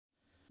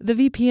The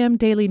VPM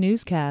Daily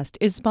Newscast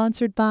is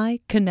sponsored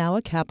by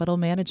Kanawha Capital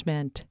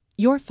Management.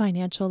 Your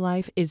financial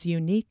life is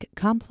unique,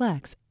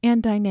 complex,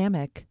 and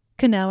dynamic.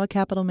 Kanawha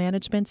Capital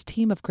Management's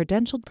team of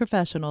credentialed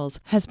professionals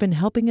has been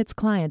helping its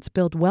clients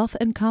build wealth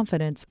and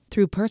confidence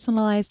through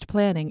personalized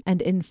planning and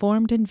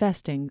informed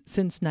investing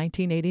since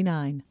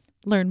 1989.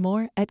 Learn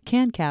more at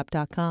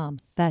cancap.com.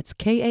 That's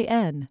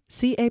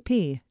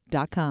KANCAP.com.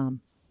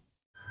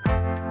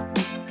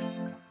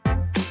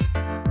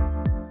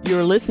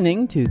 You're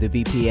listening to the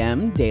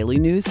VPM Daily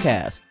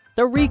Newscast,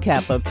 the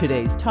recap of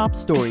today's top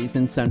stories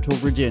in Central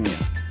Virginia.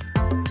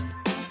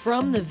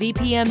 From the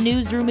VPM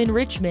Newsroom in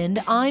Richmond,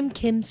 I'm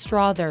Kim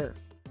Strother.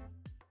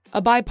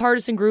 A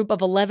bipartisan group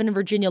of 11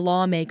 Virginia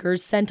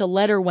lawmakers sent a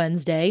letter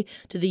Wednesday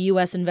to the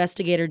U.S.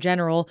 Investigator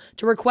General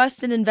to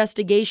request an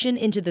investigation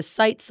into the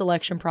site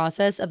selection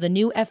process of the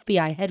new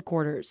FBI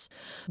headquarters.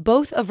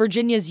 Both of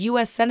Virginia's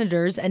U.S.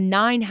 senators and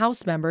 9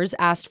 House members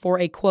asked for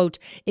a, quote,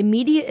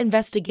 immediate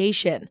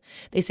investigation.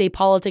 They say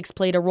politics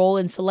played a role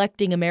in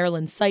selecting a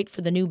Maryland site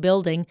for the new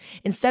building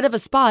instead of a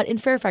spot in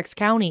Fairfax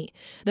County.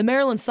 The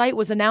Maryland site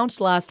was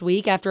announced last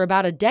week after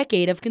about a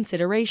decade of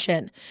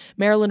consideration.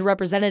 Maryland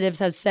representatives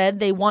have said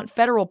they want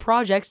federal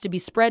projects to be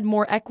spread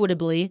more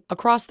equitably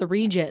across the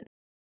region.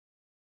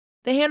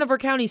 The Hanover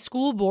County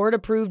School Board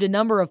approved a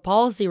number of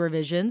policy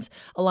revisions,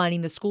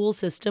 aligning the school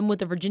system with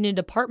the Virginia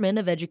Department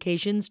of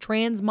Education's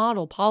trans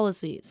model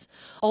policies.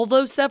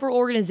 Although several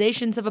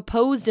organizations have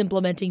opposed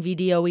implementing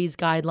VDOE's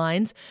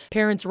guidelines,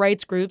 parents'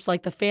 rights groups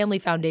like the Family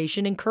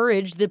Foundation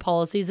encouraged the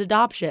policy's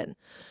adoption.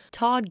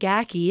 Todd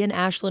Gackey, an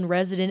Ashland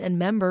resident and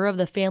member of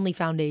the Family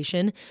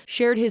Foundation,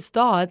 shared his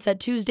thoughts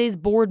at Tuesday's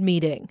board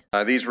meeting.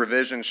 These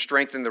revisions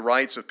strengthen the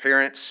rights of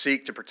parents,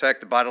 seek to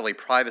protect the bodily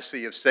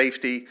privacy of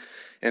safety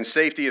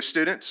of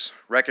students,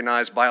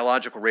 recognize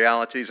biological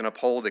realities, and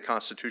uphold the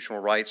constitutional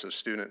rights of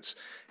students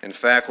and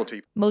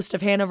faculty. Most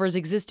of Hanover's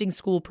existing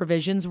school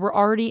provisions were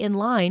already in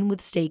line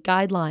with state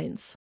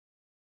guidelines.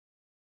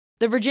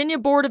 The Virginia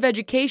Board of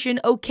Education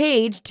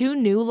okayed 2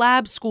 new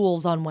lab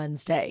schools on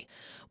Wednesday.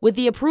 With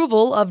the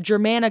approval of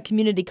Germanna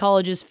Community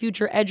College's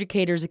Future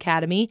Educators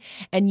Academy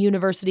and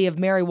University of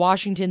Mary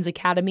Washington's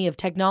Academy of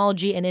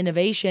Technology and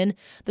Innovation,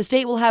 the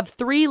state will have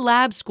 3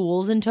 lab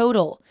schools in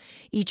total.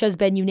 Each has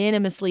been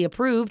unanimously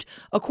approved,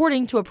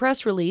 according to a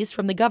press release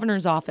from the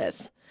governor's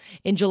office.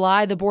 In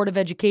July, the Board of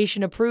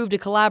Education approved a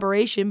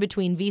collaboration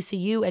between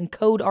VCU and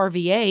Code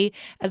RVA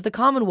as the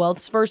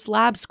Commonwealth's first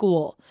lab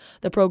school.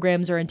 The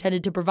programs are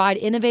intended to provide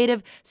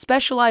innovative,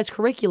 specialized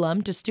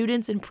curriculum to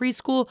students in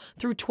preschool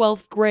through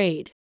 12th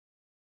grade.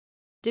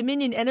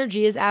 Dominion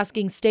Energy is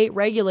asking state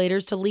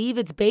regulators to leave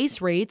its base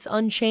rates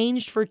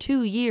unchanged for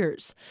 2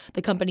 years.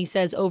 The company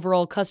says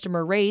overall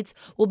customer rates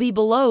will be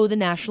below the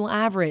national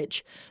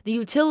average. The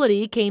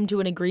utility came to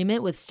an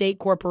agreement with State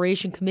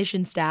Corporation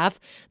Commission staff,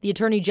 the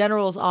Attorney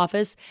General's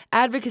office,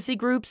 advocacy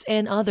groups,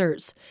 and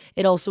others.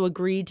 It also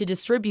agreed to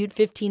distribute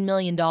 $15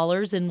 million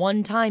in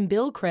one-time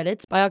bill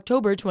credits by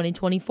October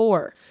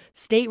 2024.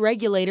 State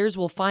regulators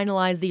will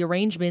finalize the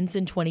arrangements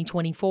in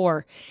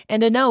 2024.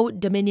 And a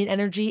note, Dominion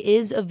Energy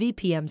is a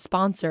VPM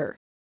sponsor.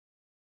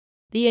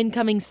 The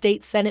incoming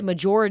state Senate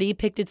majority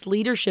picked its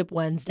leadership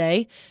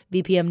Wednesday.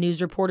 VPM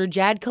News reporter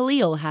Jad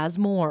Khalil has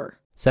more.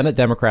 Senate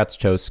Democrats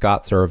chose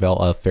Scott Surville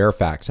of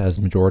Fairfax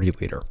as majority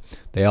leader.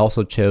 They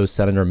also chose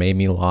Senator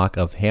Mamie Locke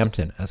of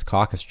Hampton as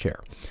caucus chair.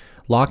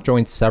 Locke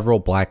joins several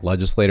black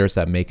legislators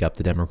that make up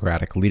the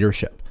Democratic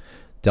leadership.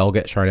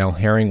 Delegate Charnel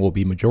Herring will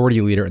be majority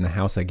leader in the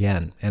House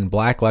again, and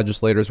black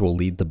legislators will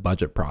lead the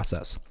budget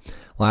process.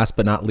 Last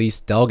but not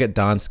least, Delegate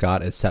Don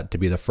Scott is set to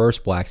be the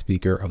first black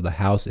speaker of the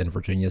House in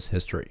Virginia's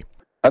history.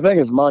 I think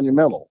it's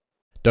monumental.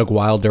 Doug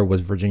Wilder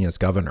was Virginia's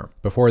governor.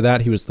 Before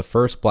that, he was the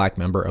first black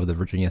member of the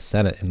Virginia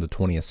Senate in the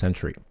 20th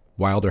century.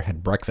 Wilder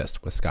had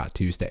breakfast with Scott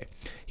Tuesday.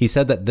 He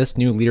said that this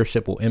new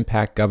leadership will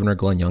impact Governor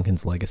Glenn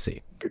Youngkin's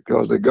legacy.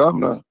 Because the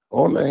governor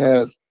only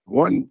has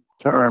one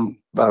term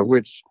by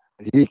which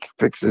he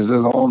fixes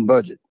his own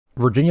budget.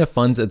 Virginia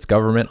funds its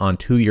government on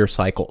 2-year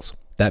cycles.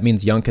 That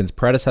means Youngkin's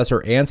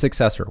predecessor and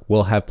successor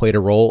will have played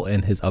a role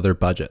in his other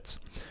budgets.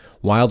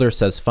 Wilder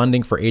says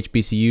funding for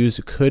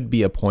HBCUs could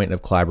be a point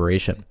of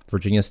collaboration.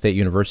 Virginia State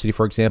University,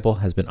 for example,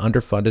 has been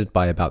underfunded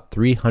by about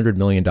 $300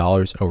 million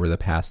over the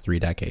past 3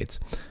 decades.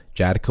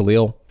 Jad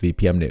Khalil,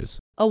 VPM News.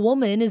 A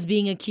woman is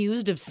being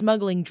accused of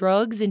smuggling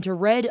drugs into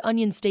Red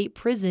Onion State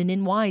Prison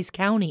in Wise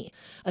County.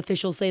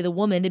 Officials say the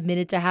woman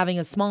admitted to having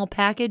a small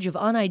package of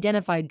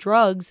unidentified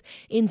drugs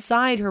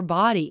inside her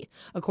body,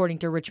 according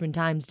to Richmond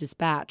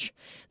Times-Dispatch.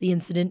 The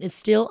incident is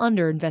still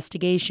under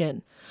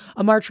investigation.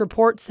 A March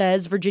report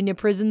says Virginia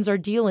prisons are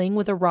dealing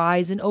with a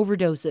rise in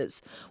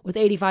overdoses, with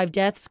 85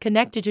 deaths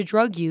connected to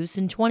drug use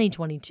in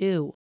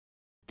 2022.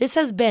 This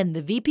has been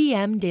the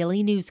VPM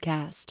Daily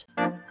Newscast.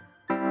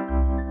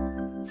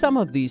 Some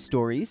of these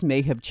stories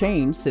may have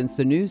changed since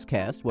the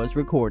newscast was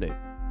recorded.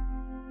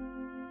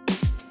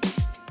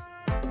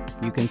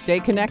 You can stay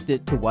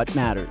connected to what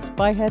matters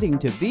by heading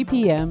to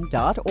vpm.org/news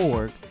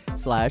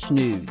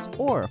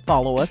or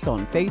follow us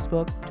on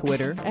Facebook,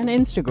 Twitter, and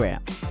Instagram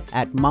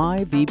at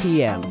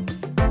MyVPM.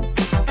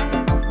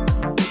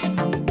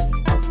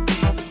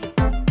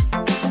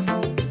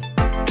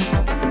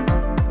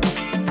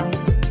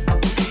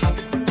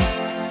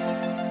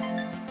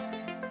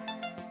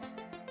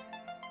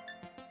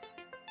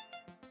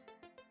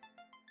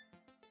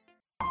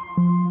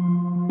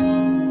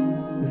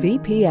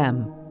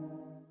 VPM.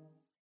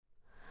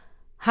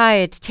 Hi,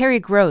 it's Terry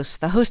Gross,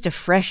 the host of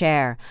Fresh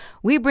Air.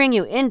 We bring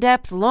you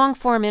in-depth,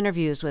 long-form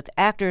interviews with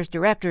actors,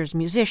 directors,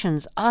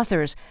 musicians,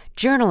 authors,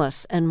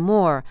 journalists, and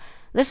more.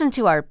 Listen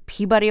to our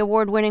Peabody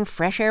Award-winning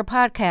Fresh Air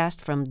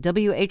podcast from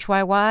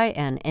WHYY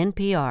and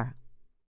NPR.